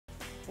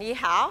Ni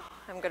hao.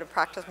 I'm going to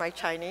practice my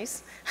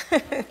Chinese.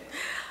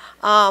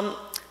 I'm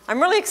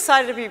really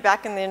excited to be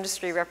back in the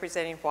industry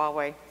representing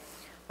Huawei.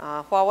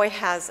 Huawei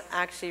has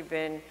actually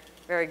been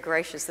very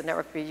gracious, the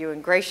Network BU,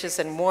 and gracious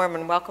and warm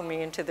and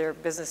welcoming into their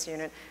business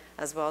unit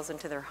as well as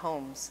into their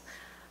homes.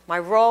 My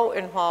role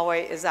in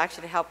Huawei is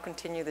actually to help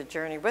continue the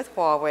journey with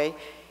Huawei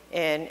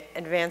in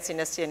advancing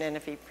SDN and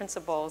NFV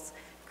principles,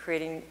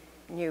 creating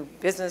new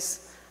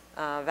business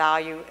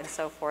value and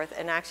so forth,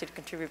 and actually to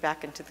contribute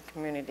back into the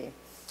community.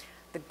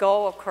 The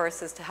goal, of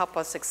course, is to help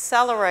us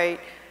accelerate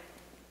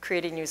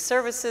creating new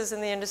services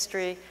in the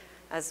industry,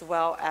 as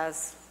well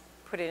as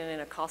putting it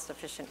in a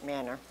cost-efficient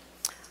manner.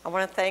 I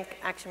want to thank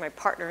actually my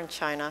partner in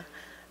China,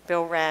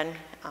 Bill Ren,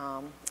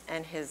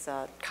 and his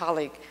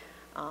colleague,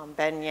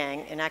 Ben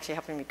Yang, in actually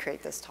helping me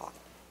create this talk.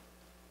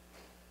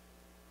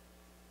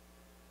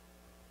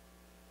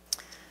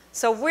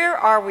 So where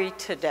are we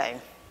today?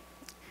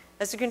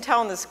 As you can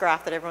tell in this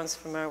graph that everyone's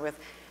familiar with,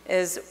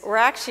 is we're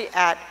actually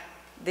at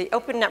the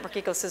open network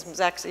ecosystem is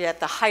actually at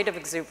the height of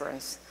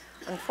exuberance.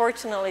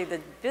 Unfortunately,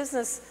 the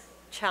business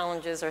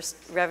challenges or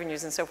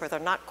revenues and so forth are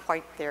not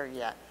quite there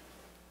yet.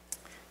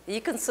 The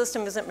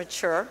ecosystem isn't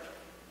mature,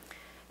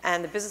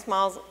 and the business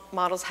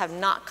models have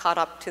not caught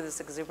up to this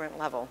exuberant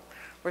level.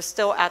 We're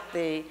still at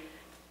the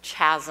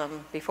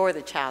chasm, before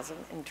the chasm,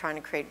 in trying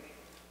to create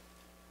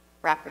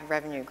rapid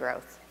revenue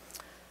growth.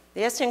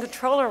 The SDN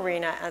controller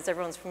arena, as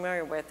everyone's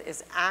familiar with,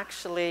 is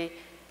actually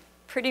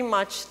pretty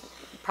much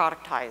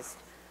productized.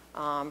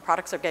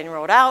 Products are getting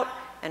rolled out,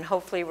 and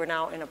hopefully we're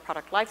now in a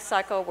product life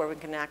cycle where we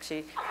can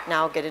actually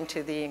now get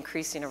into the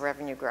increasing of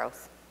revenue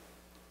growth.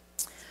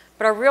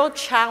 But our real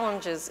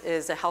challenge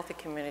is a healthy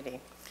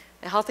community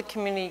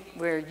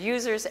where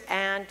users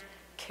and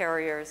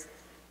carriers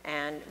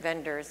and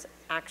vendors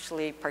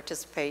actually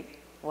participate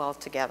well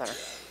together.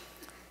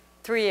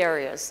 3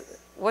 areas.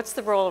 What's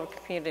the role of a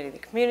community? The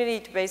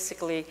community to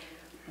basically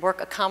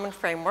work a common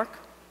framework,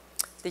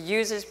 the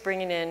users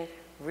bringing in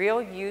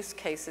real use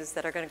cases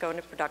that are going to go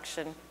into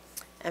production,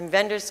 and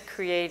vendors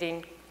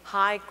creating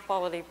high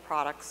quality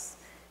products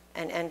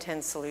and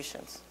end-to-end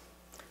solutions.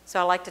 So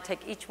I'd like to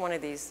take each one of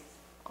these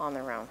on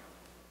their own.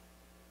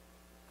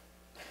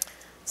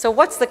 So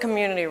what's the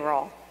community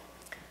role?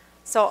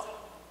 So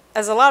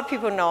as a lot of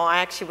people know, I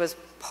actually was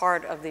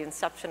part of the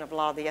inception of a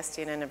lot of the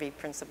SDN and NFV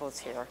principles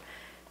here.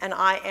 And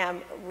I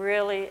am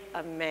really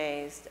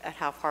amazed at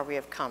how far we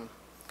have come.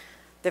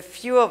 The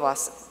few of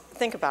us,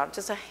 think about it,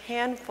 just a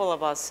handful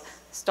of us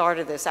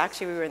started this.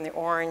 Actually, we were in the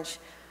orange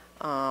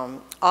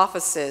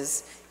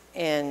offices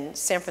in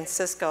San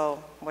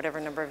Francisco, whatever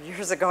number of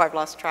years ago, I've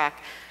lost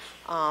track,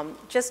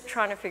 just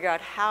trying to figure out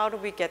how do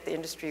we get the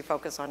industry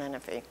focused on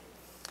NFV.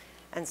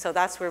 And so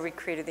that's where we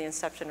created the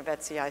inception of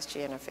ETSI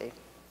ISG NFV.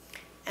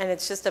 And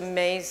it's just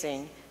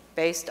amazing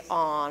based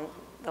on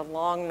the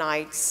long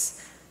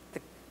nights,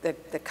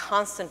 the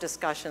constant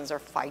discussions or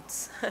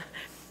fights,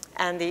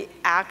 and the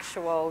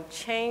actual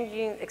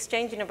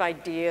exchanging of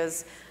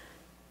ideas,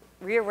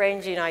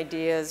 rearranging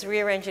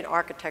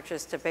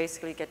architectures to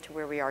basically get to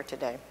where we are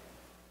today.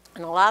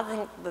 And a lot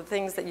of the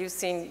things that you've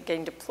seen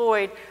getting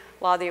deployed,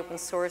 a lot of the open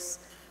source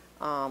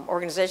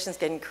organizations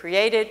getting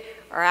created,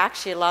 are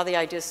actually a lot of the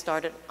ideas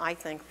started, I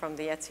think, from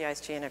the ETSI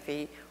ISG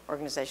NFV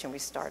organization we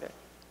started.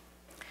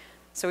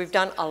 So we've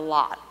done a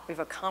lot. We've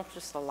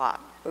accomplished a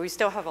lot. But we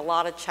still have a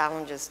lot of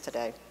challenges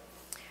today.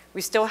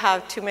 We still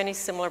have too many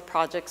similar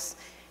projects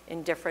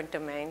in different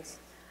domains.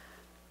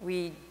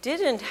 We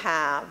didn't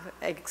have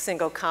a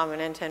single common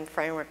end-to-end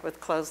framework with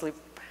closed-loop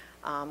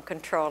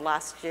control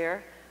last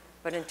year.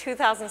 But in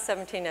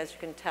 2017, as you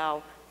can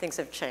tell, things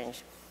have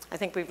changed. I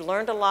think we've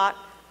learned a lot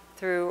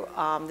through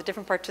the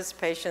different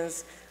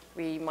participations.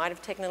 We might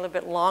have taken a little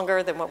bit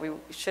longer than what we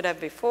should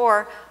have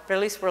before, but at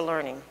least we're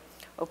learning.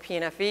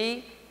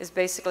 OPNFV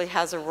basically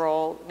has a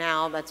role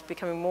now that's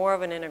becoming more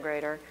of an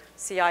integrator,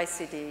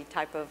 CI/CD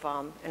type of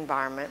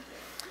environment.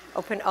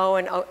 OpenO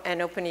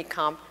and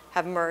OpenEComp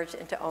have merged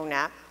into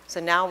ONAP. So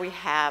now we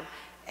have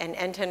an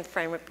end-to-end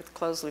framework with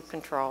closed-loop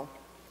control.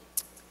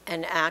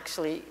 And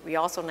actually, we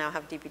also now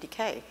have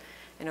DPDK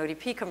and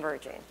ODP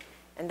converging.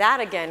 And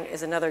that, again,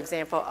 is another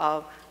example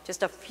of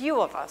just a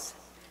few of us.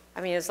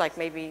 I mean, it's like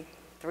maybe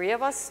 3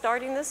 of us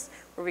starting this,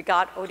 where we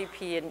got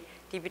ODP and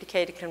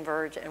DPDK to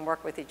converge and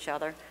work with each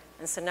other.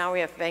 And so now we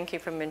have Venki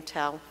from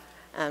Intel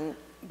and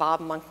Bob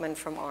Monkman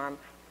from ARM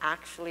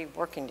actually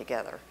working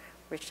together,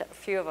 which a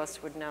few of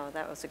us would know.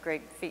 That was a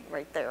great feat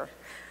right there.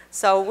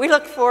 So we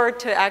look forward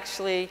to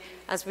actually,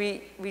 as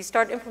we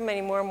start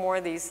implementing more and more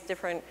of these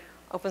different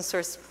open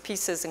source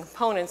pieces and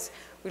components,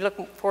 we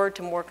look forward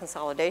to more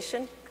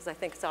consolidation, because I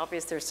think it's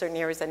obvious there are certain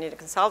areas that need to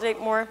consolidate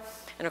more.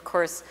 And of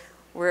course,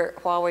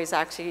 Huawei is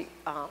actually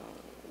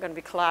going to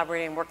be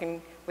collaborating and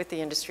working with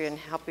the industry and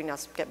helping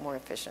us get more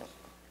efficient.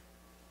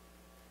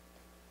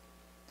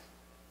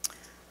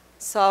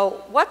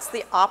 So what's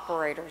the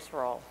operator's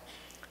role?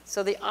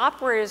 So the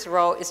operator's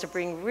role is to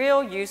bring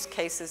real use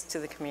cases to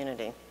the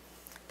community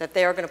that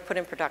they are going to put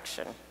in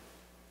production.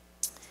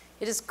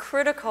 It is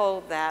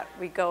critical that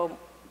we go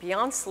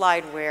beyond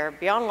slideware,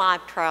 beyond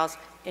lab trials,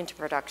 into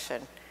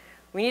production.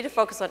 We need to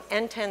focus on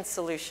end-to-end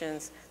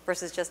solutions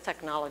versus just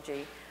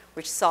technology,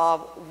 which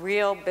solve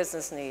real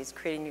business needs,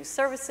 creating new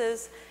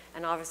services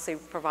and obviously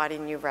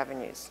providing new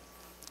revenues.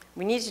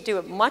 We need to do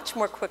it much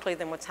more quickly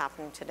than what's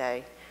happening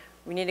today.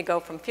 We need to go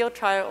from field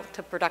trial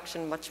to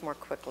production much more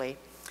quickly.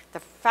 The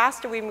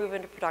faster we move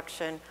into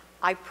production,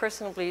 I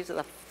personally believe that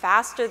the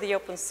faster the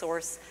open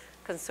source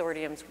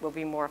consortiums will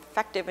be more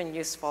effective and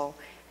useful,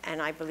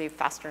 and I believe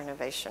faster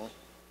innovation.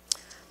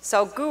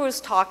 So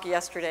Guru's talk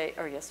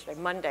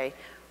Monday,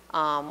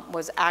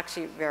 was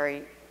actually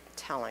very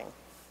telling.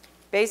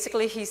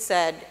 Basically, he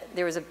said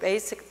there was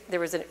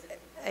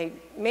a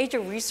major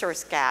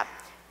resource gap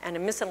and a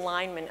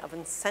misalignment of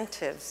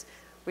incentives,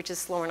 which is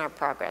slowing our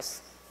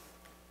progress.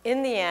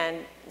 In the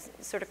end,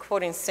 sort of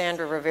quoting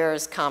Sandra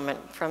Rivera's comment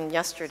from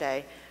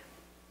yesterday,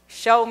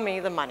 show me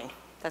the money.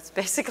 That's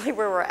basically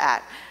where we're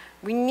at.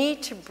 We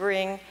need to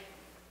bring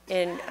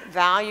in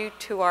value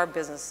to our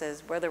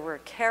businesses, whether we're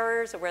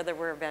carriers or whether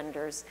we're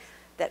vendors,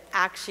 that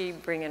actually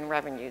bring in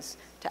revenues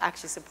to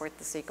actually support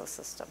this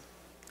ecosystem.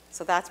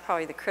 So that's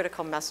probably the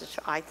critical message,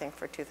 I think,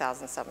 for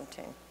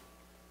 2017.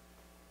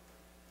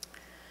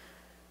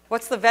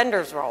 What's the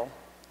vendor's role?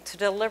 To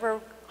deliver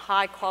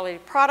high-quality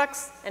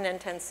products and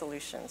end-to-end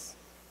solutions.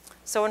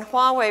 So in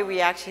Huawei, we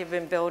actually have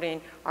been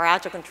building our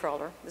Agile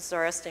controller. This is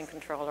our SDN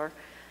controller,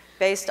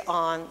 based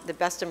on the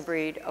best in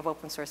breed of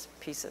open source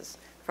pieces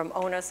from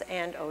ONUS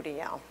and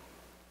ODL.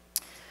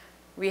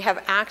 We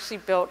have actually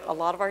built a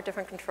lot of our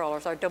different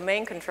controllers, our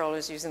domain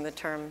controllers, using the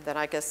term that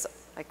I guess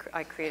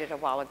I created a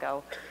while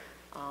ago,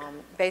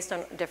 based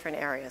on different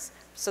areas.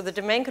 So the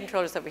domain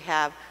controllers that we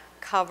have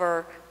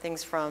cover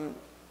things from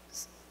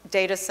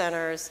data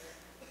centers,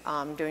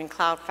 doing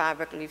cloud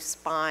fabric, leaf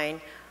spine,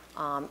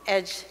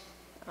 edge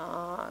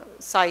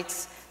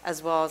sites,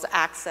 as well as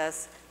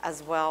access,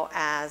 as well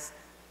as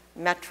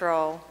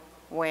metro,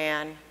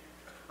 WAN,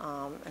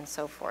 and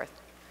so forth.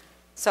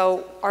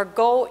 So our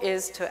goal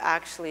is to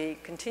actually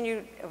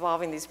continue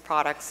evolving these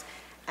products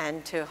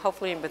and to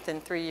hopefully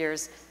within 3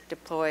 years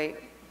deploy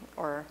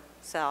or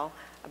sell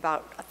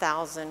about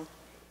 1,000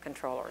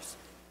 controllers.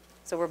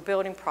 So we're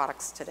building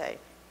products today.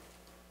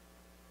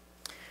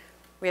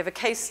 We have a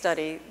case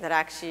study that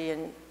actually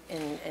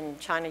in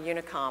China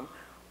Unicom,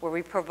 where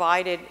we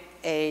provided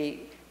a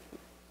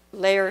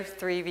layer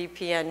 3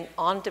 VPN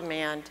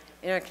on-demand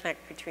interconnect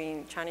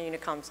between China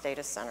Unicom's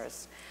data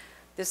centers.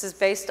 This is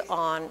based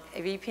on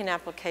a VPN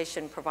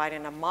application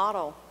providing a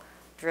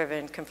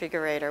model-driven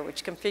configurator,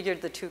 which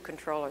configured the two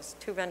controllers,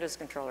 two vendors'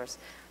 controllers,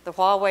 the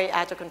Huawei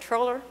Agile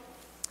controller,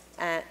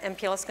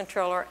 MPLS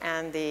controller,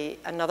 and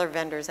another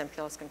vendor's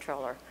MPLS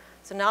controller.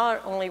 So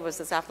not only was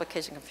this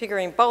application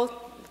configuring both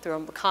through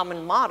a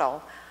common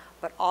model,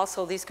 but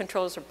also these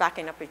controllers are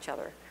backing up each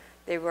other.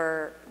 They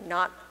were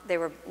not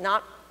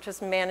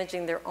just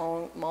managing their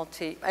own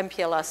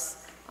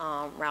MPLS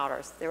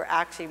routers. They were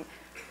actually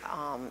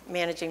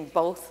managing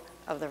both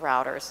of the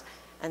routers.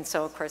 And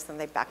so, of course, then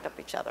they backed up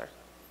each other.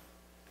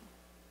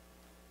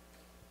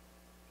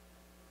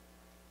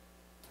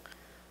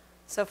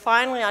 So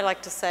finally, I'd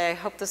like to say I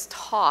hope this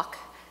talk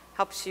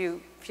helps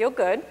you feel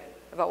good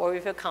about what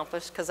we've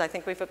accomplished, because I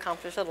think we've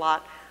accomplished a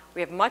lot.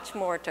 We have much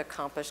more to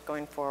accomplish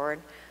going forward.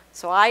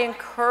 So I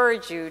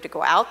encourage you to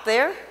go out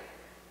there,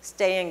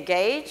 stay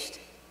engaged,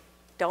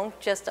 don't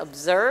just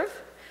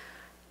observe,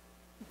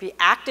 be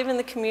active in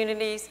the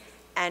communities,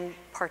 and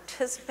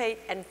participate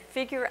and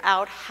figure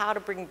out how to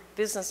bring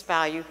business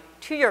value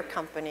to your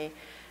company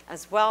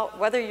as well,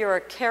 whether you're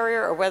a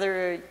carrier or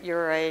whether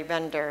you're a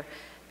vendor.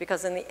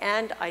 Because in the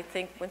end, I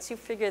think once you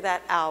figure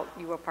that out,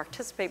 you will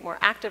participate more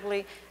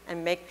actively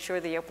and make sure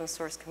the open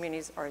source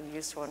communities are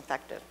useful and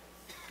effective.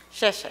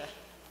 谢谢。